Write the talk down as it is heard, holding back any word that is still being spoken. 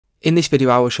In this video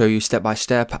I will show you step by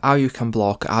step how you can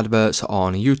block adverts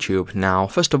on YouTube. Now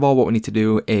first of all, what we need to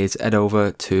do is head over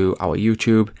to our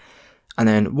YouTube, and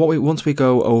then once we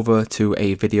go over to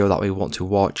a video that we want to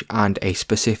watch and a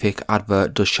specific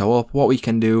advert does show up, what we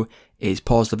can do is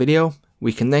pause the video.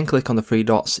 We can then click on the three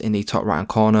dots in the top right hand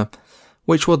corner,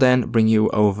 which will then bring you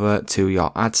over to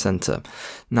your ad center.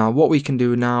 Now what we can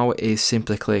do now is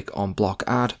simply click on block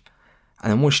ad,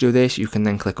 and then once you do this you can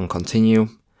then click on continue.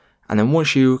 And then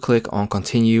once you click on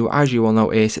continue, as you will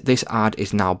notice, this ad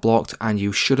is now blocked and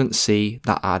you shouldn't see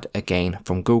that ad again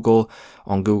from Google,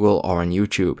 on Google or on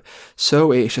YouTube.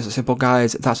 So it's just simple,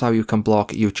 guys. That's how you can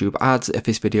block YouTube ads. If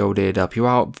this video did help you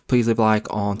out, please leave a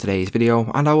like on today's video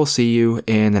and I will see you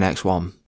in the next one.